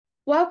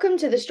Welcome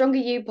to the Stronger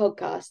You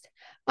podcast.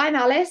 I'm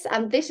Alice,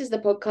 and this is the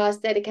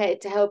podcast dedicated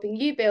to helping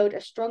you build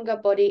a stronger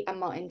body and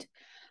mind.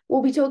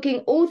 We'll be talking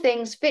all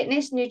things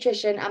fitness,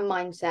 nutrition, and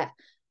mindset,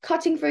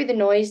 cutting through the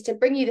noise to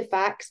bring you the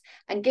facts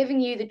and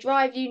giving you the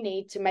drive you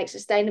need to make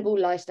sustainable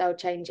lifestyle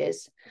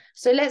changes.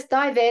 So let's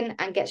dive in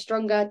and get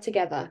stronger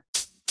together.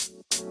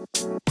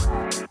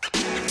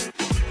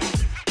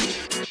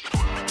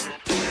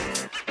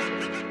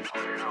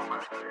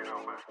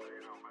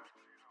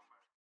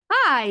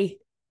 Hi.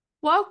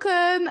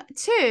 Welcome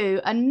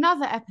to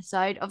another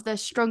episode of the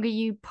Stronger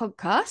You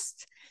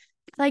podcast.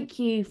 Thank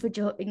you for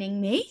joining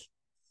me.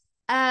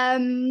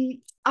 I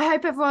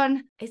hope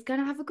everyone is going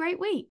to have a great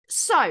week.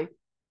 So,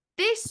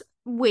 this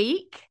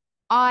week,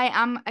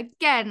 I'm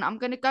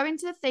going to go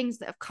into the things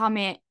that have come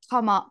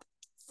up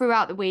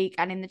throughout the week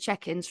and in the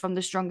check-ins from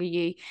the Stronger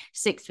You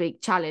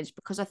 6-week challenge,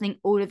 because I think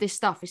all of this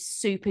stuff is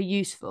super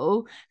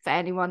useful for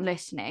anyone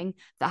listening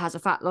that has a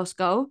fat loss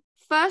goal.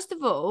 First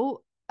of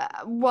all,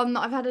 one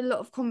that I've had a lot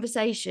of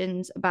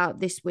conversations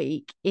about this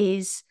week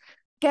is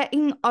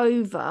getting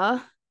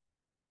over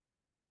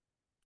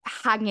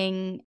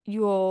hanging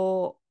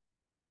your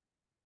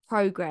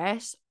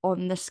progress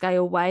on the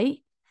scale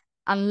weight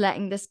and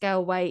letting the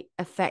scale weight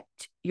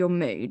affect your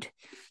mood.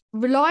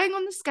 Relying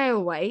on the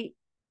scale weight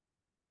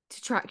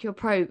to track your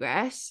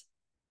progress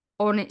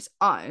on its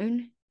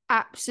own,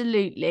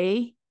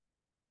 absolutely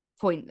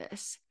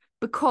pointless,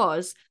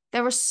 because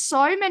there are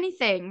so many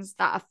things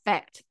that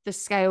affect the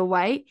scale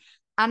weight,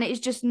 and it is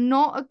just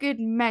not a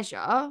good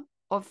measure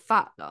of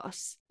fat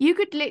loss. You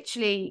could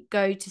literally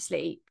go to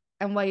sleep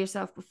and weigh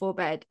yourself before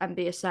bed and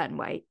be a certain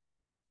weight,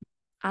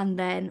 and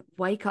then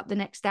wake up the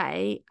next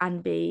day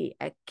and be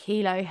a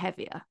kilo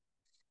heavier,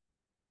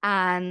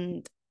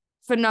 and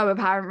for no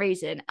apparent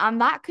reason.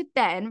 And that could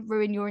then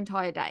ruin your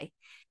entire day.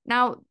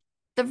 Now,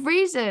 the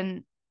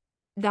reason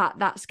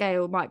that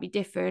scale might be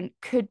different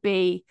could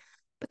be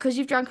because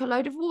you've drank a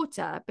load of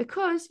water,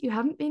 because you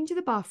haven't been to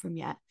the bathroom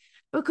yet,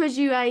 because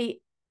you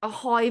ate a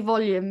high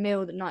volume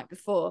meal the night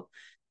before,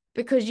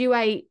 because you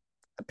ate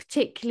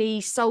particularly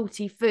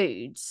salty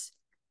foods.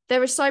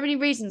 There are so many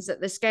reasons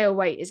that the scale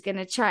weight is going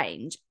to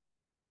change,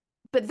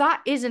 but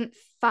that isn't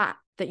fat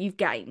that you've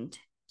gained.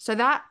 So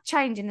that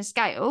change in the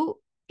scale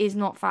is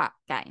not fat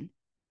gain.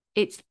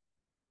 It's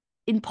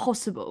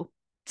impossible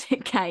to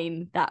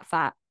gain that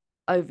fat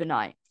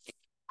overnight.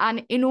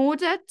 And in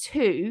order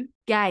to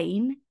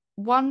gain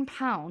 1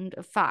 pound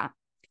of fat,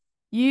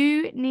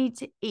 you need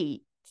to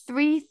eat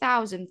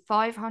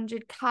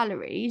 3,500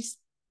 calories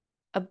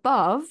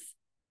above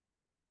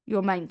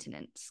your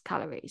maintenance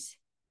calories.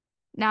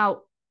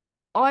 Now,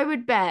 I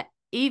would bet,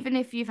 even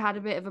if you've had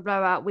a bit of a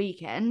blowout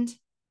weekend,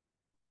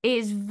 it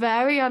is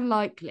very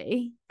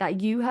unlikely that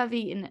you have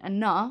eaten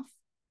enough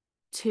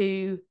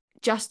to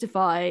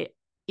justify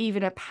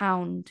even a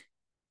pound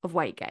of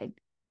weight gain.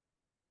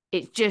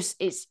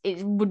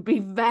 It would be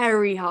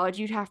very hard.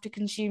 You'd have to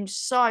consume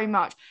so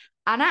much.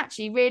 And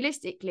actually,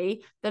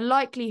 realistically, the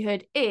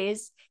likelihood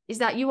is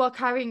that you are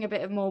carrying a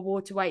bit of more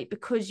water weight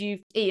because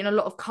you've eaten a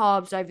lot of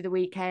carbs over the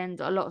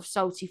weekend, a lot of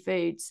salty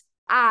foods.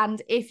 And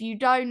if you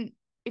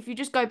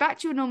just go back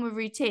to your normal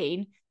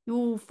routine, you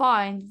will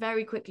find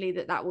very quickly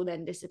that will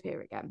then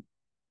disappear again.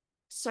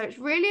 So it's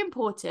really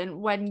important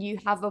when you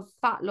have a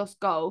fat loss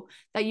goal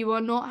that you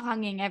are not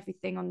hanging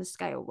everything on the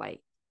scale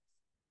weight.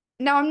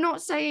 Now, I'm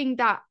not saying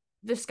that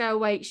the scale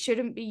weight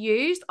shouldn't be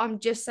used. I'm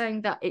just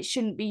saying that it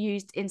shouldn't be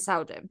used in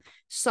seldom.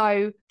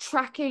 So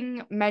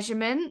tracking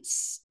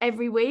measurements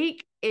every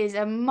week is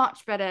a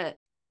much better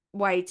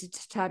way to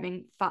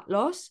determine fat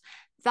loss.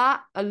 That,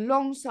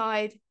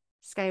 alongside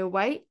scale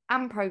weight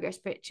and progress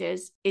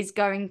pictures, is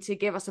going to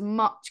give us a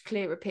much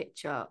clearer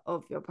picture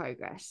of your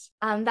progress.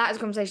 And that is a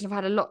conversation I've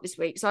had a lot this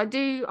week. So I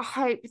do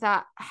hope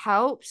that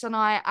helps. And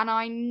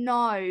I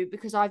know,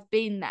 because I've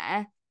been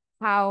there,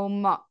 how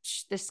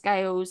much the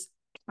scales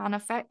can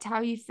affect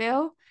how you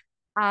feel.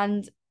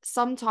 And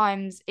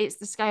sometimes it's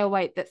the scale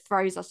weight that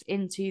throws us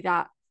into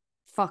that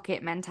fuck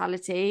it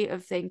mentality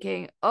of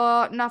thinking,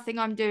 oh, nothing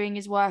I'm doing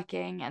is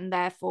working, and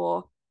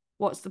therefore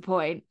what's the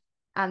point?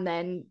 And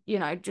then,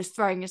 just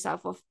throwing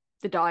yourself off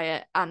the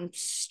diet and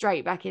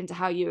straight back into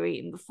how you were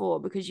eating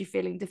before because you're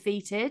feeling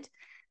defeated.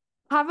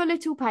 Have a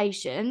little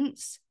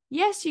patience.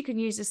 Yes, you can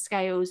use the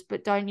scales,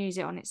 but don't use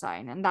it on its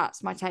own. And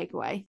that's my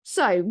takeaway.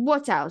 So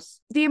what else?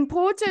 The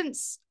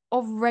importance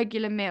of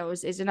regular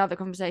meals is another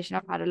conversation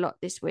I've had a lot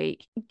this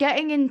week.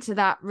 Getting into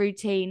that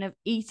routine of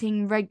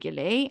eating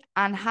regularly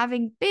and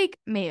having big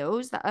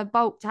meals that are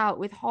bulked out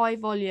with high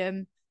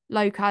volume,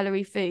 low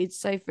calorie foods.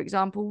 So, for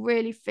example,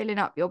 really filling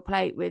up your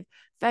plate with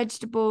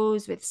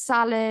vegetables, with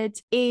salad,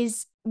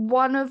 is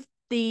one of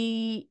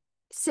the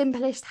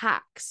simplest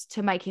hacks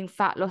to making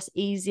fat loss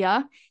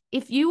easier.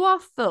 If you are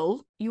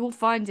full, you will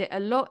find it a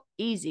lot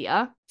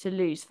easier to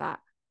lose fat,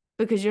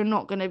 because you're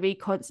not going to be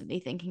constantly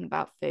thinking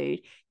about food.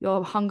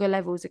 Your hunger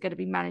levels are going to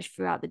be managed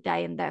throughout the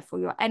day, and therefore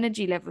your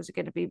energy levels are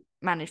going to be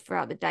managed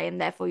throughout the day,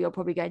 and therefore you're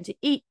probably going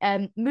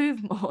to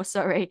move more,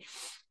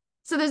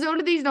 So there's all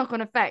of these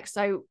knock-on effects.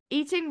 So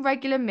eating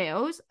regular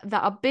meals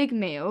that are big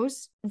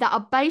meals that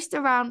are based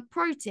around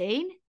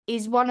protein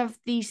is one of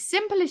the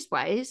simplest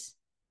ways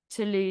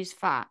to lose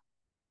fat.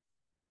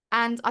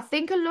 And I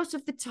think a lot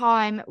of the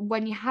time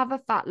when you have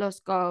a fat loss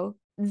goal,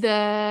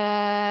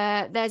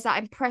 there's that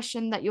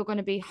impression that you're going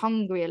to be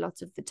hungry a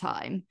lot of the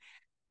time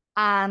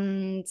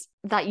and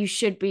that you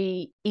should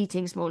be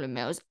eating smaller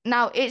meals.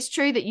 Now, it's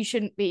true that you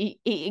shouldn't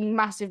be eating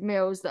massive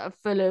meals that are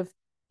full of,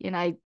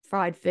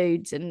 fried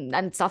foods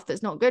and stuff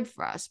that's not good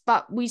for us,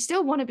 but we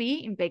still want to be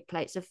eating big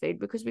plates of food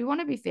because we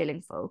want to be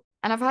feeling full.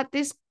 And I've had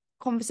this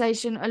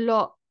conversation a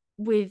lot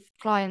with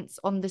clients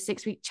on the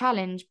 6-week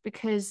challenge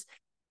because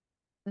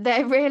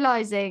they're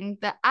realizing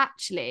that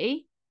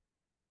actually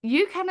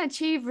you can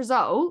achieve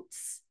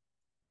results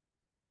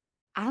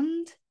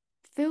and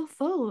feel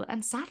full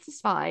and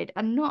satisfied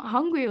and not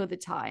hungry all the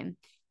time.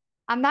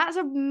 And that's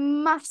a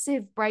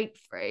massive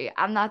breakthrough.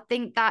 And I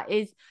think that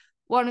is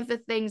one of the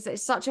things that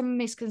is such a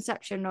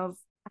misconception of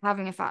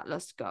having a fat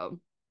loss goal.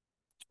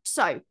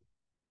 So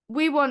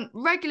we want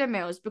regular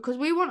meals because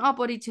we want our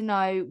body to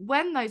know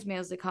when those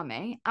meals are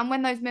coming. And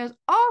when those meals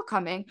are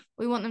coming,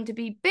 we want them to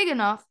be big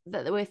enough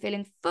that we're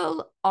feeling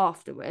full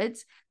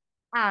afterwards.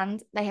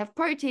 And they have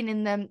protein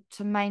in them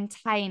to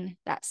maintain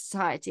that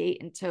satiety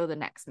until the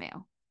next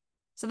meal.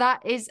 So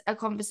that is a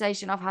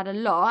conversation I've had a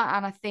lot.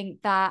 And I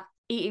think that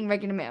eating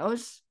regular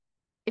meals,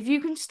 if you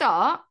can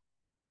start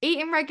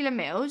eating regular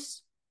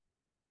meals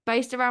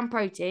based around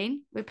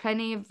protein with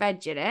plenty of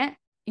veg in it,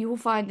 you will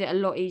find it a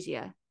lot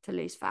easier to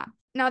lose fat.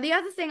 Now, the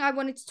other thing I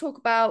wanted to talk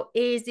about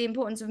is the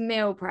importance of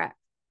meal prep.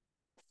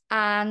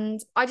 And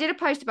I did a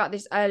post about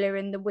this earlier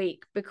in the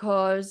week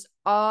because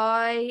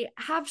I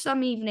have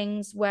some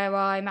evenings where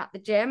I'm at the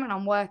gym and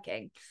I'm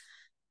working.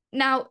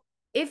 Now,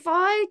 if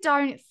I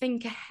don't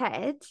think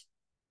ahead,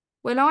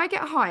 when I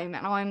get home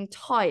and I'm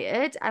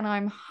tired and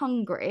I'm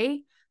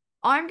hungry,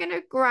 I'm going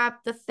to grab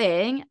the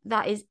thing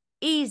that is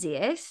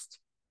easiest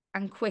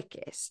and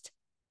quickest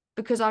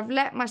because I've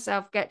let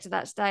myself get to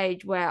that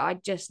stage where I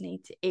just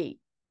need to eat.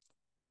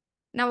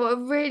 Now, a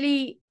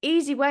really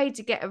easy way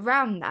to get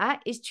around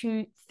that is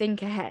to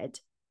think ahead.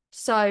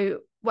 So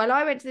when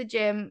I went to the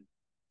gym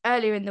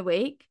earlier in the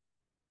week,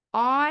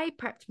 I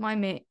prepped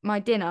my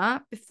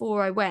dinner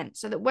before I went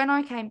so that when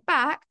I came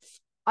back,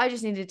 I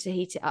just needed to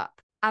heat it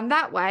up. And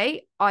that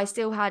way, I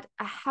still had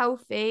a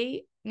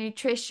healthy,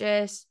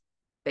 nutritious,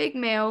 big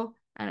meal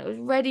and it was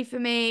ready for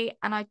me.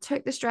 And I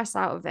took the stress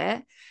out of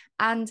it.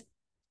 And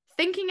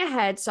thinking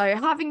ahead, so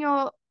having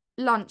your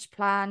lunch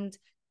planned,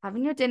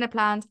 having your dinner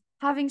planned,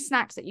 having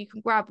snacks that you can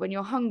grab when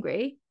you're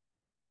hungry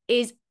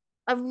is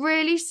a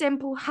really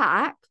simple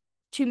hack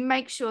to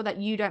make sure that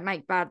you don't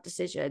make bad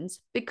decisions.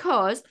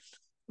 Because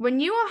when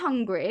you are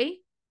hungry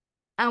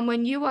and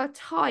when you are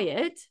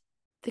tired,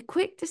 the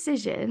quick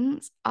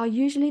decisions are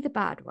usually the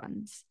bad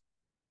ones.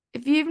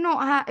 If you've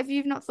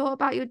not thought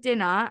about your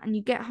dinner and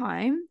you get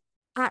home,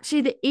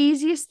 actually the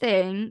easiest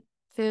thing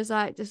feels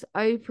like just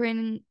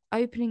opening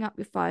up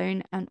your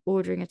phone and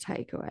ordering a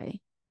takeaway.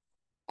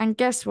 And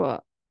guess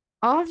what?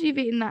 After you've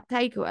eaten that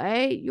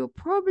takeaway, you're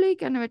probably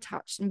going to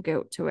attach some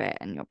guilt to it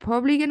and you're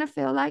probably going to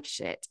feel like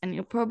shit and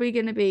you're probably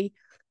going to be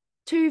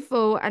too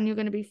full and you're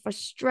going to be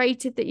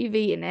frustrated that you've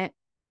eaten it.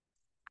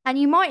 And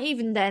you might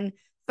even then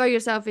throw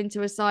yourself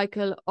into a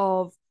cycle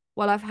of,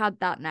 well, I've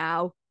had that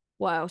now.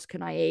 What else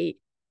can I eat?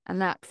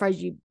 And that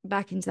throws you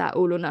back into that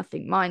all or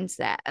nothing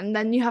mindset. And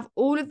then you have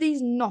all of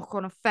these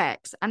knock-on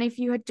effects. And if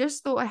you had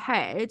just thought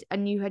ahead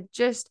and you had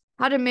just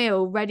had a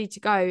meal ready to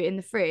go in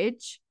the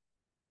fridge,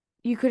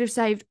 you could have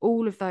saved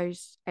all of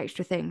those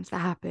extra things that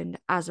happened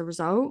as a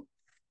result.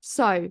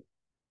 So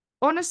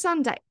on a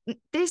Sunday,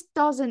 this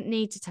doesn't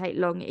need to take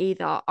long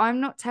either. I'm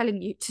not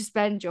telling you to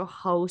spend your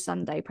whole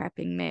Sunday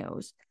prepping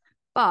meals,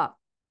 but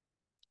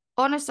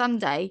on a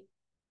Sunday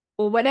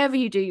or whenever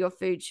you do your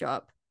food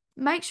shop,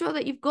 make sure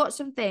that you've got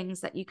some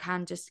things that you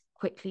can just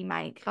quickly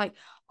make. Like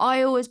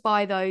I always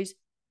buy those,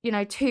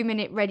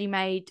 2-minute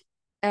ready-made,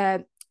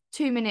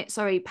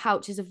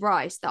 pouches of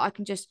rice that I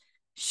can just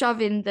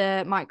shove in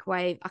the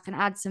microwave. I can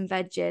add some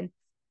veg in,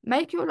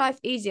 make your life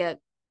easier.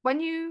 When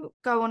you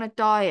go on a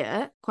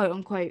diet, quote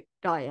unquote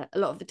diet, a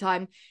lot of the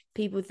time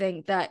people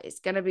think that it's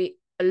going to be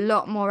a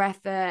lot more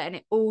effort and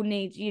it all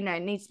needs,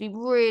 needs to be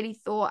really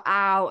thought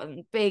out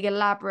and big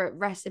elaborate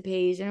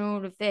recipes and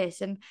all of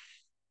this. And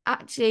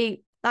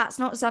actually, that's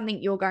not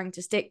something you're going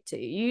to stick to.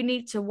 You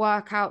need to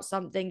work out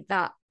something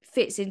that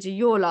fits into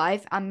your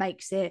life and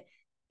makes it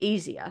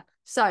easier.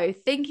 So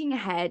thinking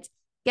ahead,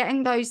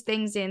 getting those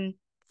things in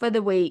for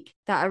the week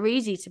that are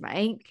easy to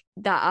make,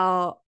 that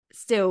are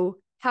still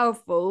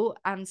helpful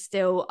and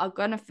still are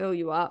going to fill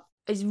you up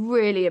is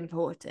really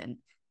important.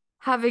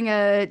 Having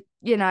a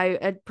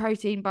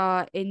protein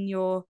bar in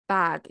your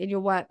bag, in your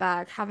work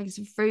bag, having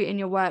some fruit in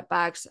your work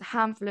bags, a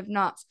handful of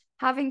nuts,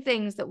 having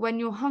things that when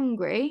you're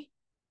hungry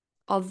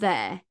are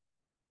there,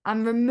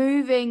 and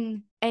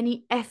removing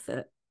any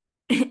effort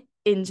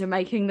into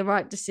making the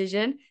right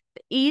decision.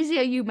 The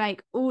easier you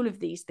make all of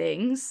these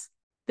things,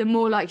 the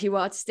more likely you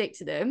are to stick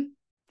to them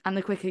and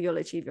the quicker you'll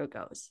achieve your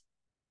goals.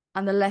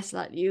 and the less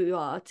likely you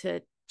are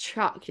to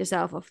chuck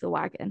yourself off the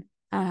wagon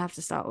and have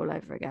to start all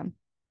over again.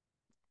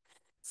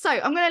 So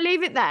I'm going to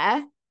leave it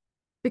there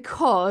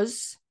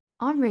because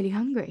I'm really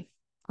hungry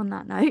on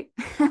that note.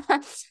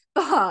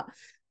 But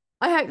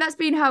I hope that's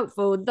been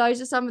helpful.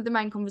 Those are some of the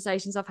main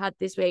conversations I've had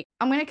this week.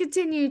 I'm going to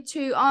continue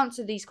to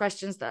answer these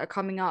questions that are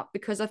coming up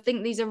because I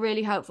think these are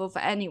really helpful for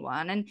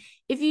anyone. And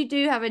if you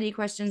do have any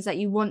questions that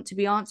you want to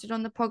be answered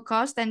on the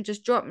podcast, then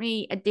just drop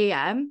me a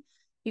DM.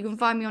 You can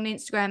find me on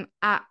Instagram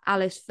at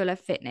Alice Fuller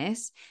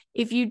Fitness.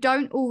 If you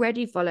don't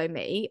already follow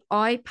me,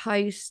 I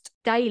post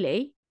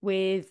daily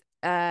with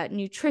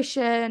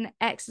nutrition,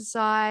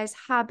 exercise,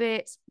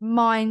 habits,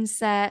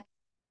 mindset,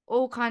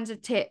 all kinds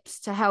of tips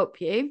to help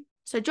you.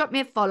 So drop me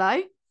a follow.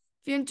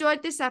 If you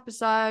enjoyed this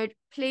episode,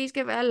 please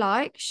give it a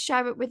like,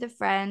 share it with a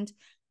friend.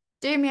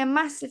 Do me a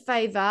massive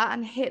favor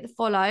and hit the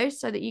follow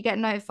so that you get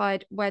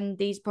notified when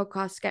these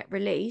podcasts get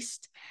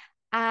released.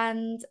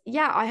 And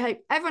yeah, I hope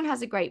everyone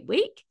has a great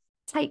week.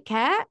 Take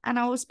care, and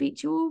I will speak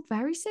to you all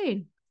very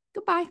soon.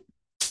 Goodbye.